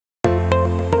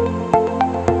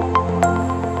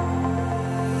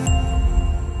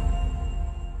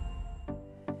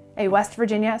A West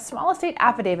Virginia small estate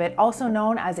affidavit, also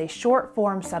known as a short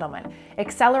form settlement,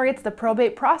 accelerates the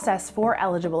probate process for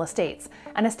eligible estates.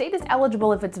 An estate is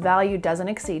eligible if its value doesn't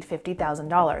exceed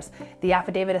 $50,000. The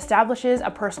affidavit establishes a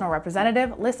personal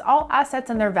representative, lists all assets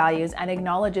and their values, and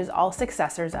acknowledges all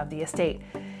successors of the estate.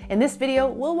 In this video,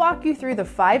 we'll walk you through the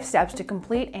 5 steps to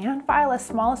complete and file a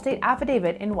small estate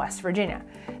affidavit in West Virginia.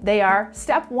 They are: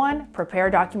 Step 1, prepare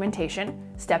documentation.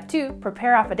 Step 2,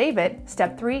 prepare affidavit.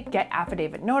 Step 3, get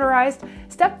affidavit notarized.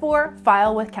 Step 4,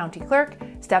 file with county clerk.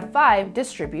 Step 5,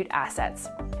 distribute assets.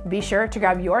 Be sure to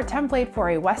grab your template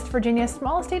for a West Virginia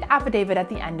small estate affidavit at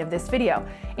the end of this video.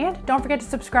 And don't forget to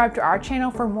subscribe to our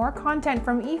channel for more content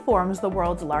from eForms, the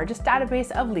world's largest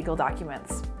database of legal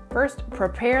documents. First,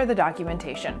 prepare the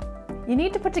documentation. You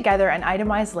need to put together an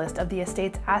itemized list of the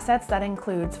estate's assets that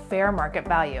includes fair market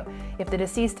value. If the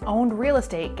deceased owned real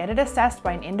estate, get it assessed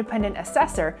by an independent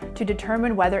assessor to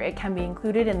determine whether it can be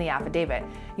included in the affidavit.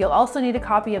 You'll also need a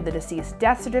copy of the deceased's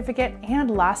death certificate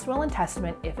and last will and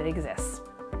testament if it exists.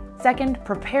 Second,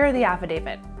 prepare the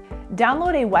affidavit.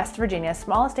 Download a West Virginia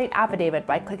small estate affidavit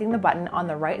by clicking the button on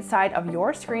the right side of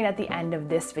your screen at the end of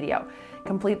this video.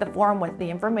 Complete the form with the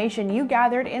information you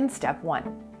gathered in Step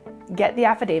 1. Get the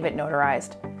affidavit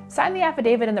notarized. Sign the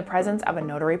affidavit in the presence of a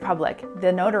notary public.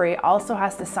 The notary also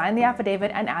has to sign the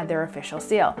affidavit and add their official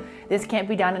seal. This can't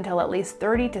be done until at least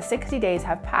 30 to 60 days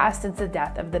have passed since the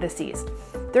death of the deceased.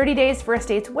 30 days for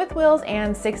estates with wills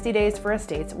and 60 days for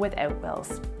estates without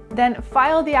wills. Then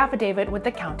file the affidavit with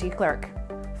the county clerk.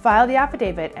 File the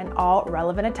affidavit and all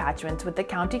relevant attachments with the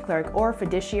county clerk or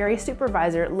fiduciary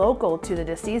supervisor local to the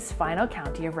deceased's final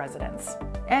county of residence.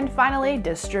 And finally,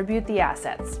 distribute the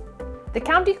assets. The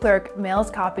county clerk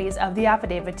mails copies of the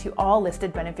affidavit to all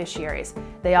listed beneficiaries.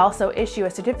 They also issue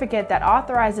a certificate that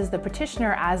authorizes the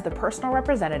petitioner as the personal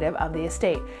representative of the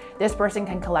estate. This person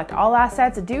can collect all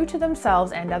assets due to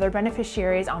themselves and other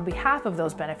beneficiaries on behalf of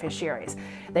those beneficiaries.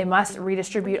 They must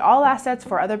redistribute all assets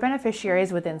for other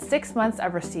beneficiaries within 6 months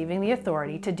of receiving the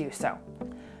authority to do so.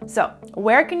 So,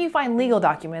 where can you find legal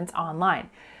documents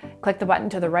online? Click the button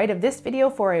to the right of this video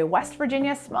for a West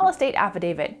Virginia small estate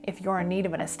affidavit if you're in need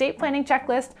of an estate planning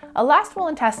checklist, a last will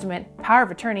and testament, power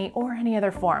of attorney, or any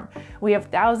other form. We have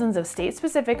thousands of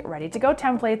state-specific, ready-to-go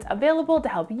templates available to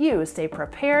help you stay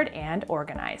prepared and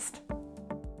organized.